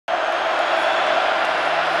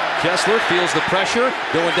Kessler feels the pressure,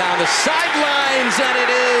 going down the sidelines, and it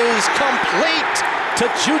is complete to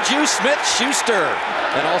Juju Smith-Schuster.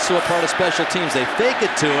 And also a part of special teams. They fake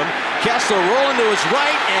it to him. Kessler rolling to his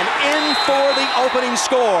right and in for the opening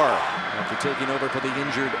score. After taking over for the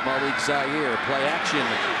injured Malik Zaire, play action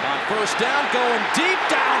on first down, going deep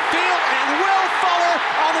downfield, and Will Fuller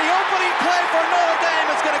on the opening play for Notre Dame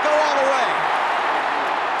is going to go all the way.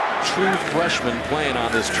 True freshman playing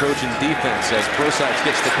on this Trojan defense as Prosise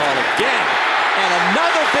gets the call again. And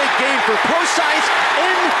another big game for Prosise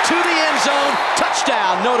into the end zone.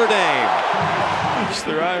 Touchdown, Notre Dame.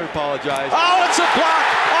 I apologize. Oh, it's a block.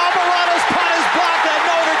 Alvarado's punt is blocked, and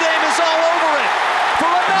Notre Dame is all over it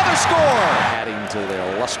for another score. Adding to the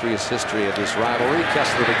illustrious history of this rivalry,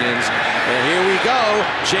 Kessler begins. And here we go.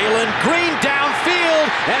 Jalen Green downfield,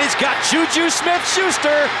 and he's got Juju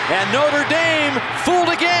Smith-Schuster, and Notre Dame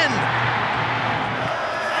fooled again.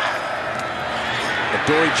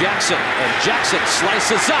 Dory Jackson, and Jackson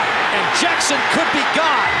slices up, and Jackson could be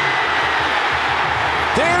gone.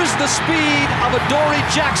 There's the speed of a Dory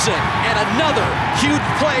Jackson, and another huge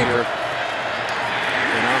play.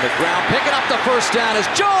 And on the ground, picking up the first down is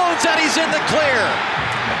Jones, and he's in the clear.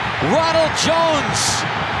 Ronald Jones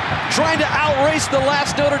trying to outrace the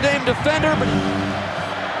last Notre Dame defender, but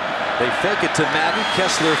they fake it to Madden.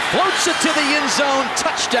 Kessler floats it to the end zone.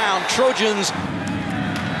 Touchdown, Trojans.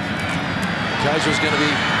 Kaiser's going to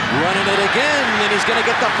be running it again, and he's going to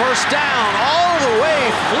get the first down all the way,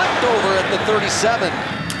 flipped over at the 37.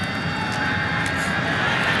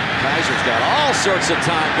 Kaiser's got all sorts of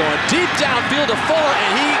time going deep downfield to Fuller,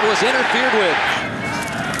 and he was interfered with.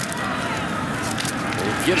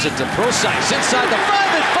 He gives it to Prosise inside the 5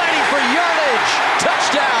 and fighting for yardage.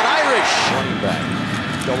 Touchdown, Irish. Running back.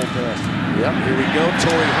 Double pass. Yep, here we go.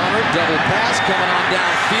 Torrey Hunter, double pass coming on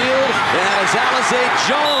downfield. And it's Alize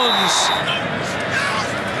Jones.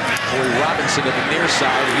 Corey Robinson to the near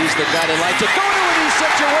side. He's the guy they like to go to in these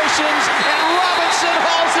situations. And Robinson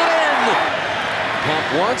hauls it in. Pump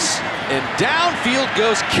once, and downfield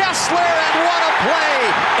goes Kessler, and what a play!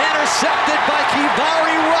 Intercepted by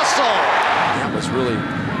Kivari Russell. That was really a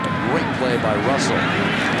great play by Russell.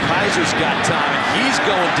 Kaiser's got time, and he's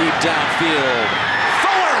going deep downfield.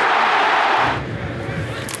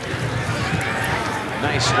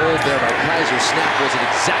 Nice hold there by Kaiser. Snap wasn't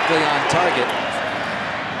exactly on target.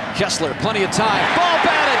 Kessler, plenty of time. Ball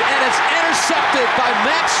batted, and it's intercepted by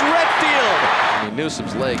Max Redfield. I mean,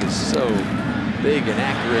 Newsome's leg is so big and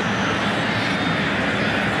accurate.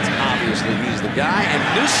 It's obviously he's the guy. And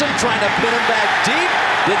Newsome trying to pin him back deep.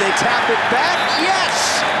 Did they tap it back?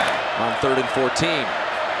 Yes! On 3rd and 14.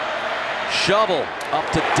 Shovel up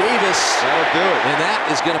to Davis. That'll do it. And that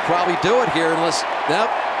is going to probably do it here unless... Nope.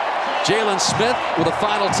 Jalen Smith with a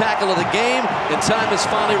final tackle of the game, and time has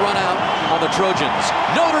finally run out on the Trojans.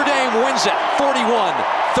 Notre Dame wins it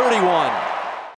 41-31.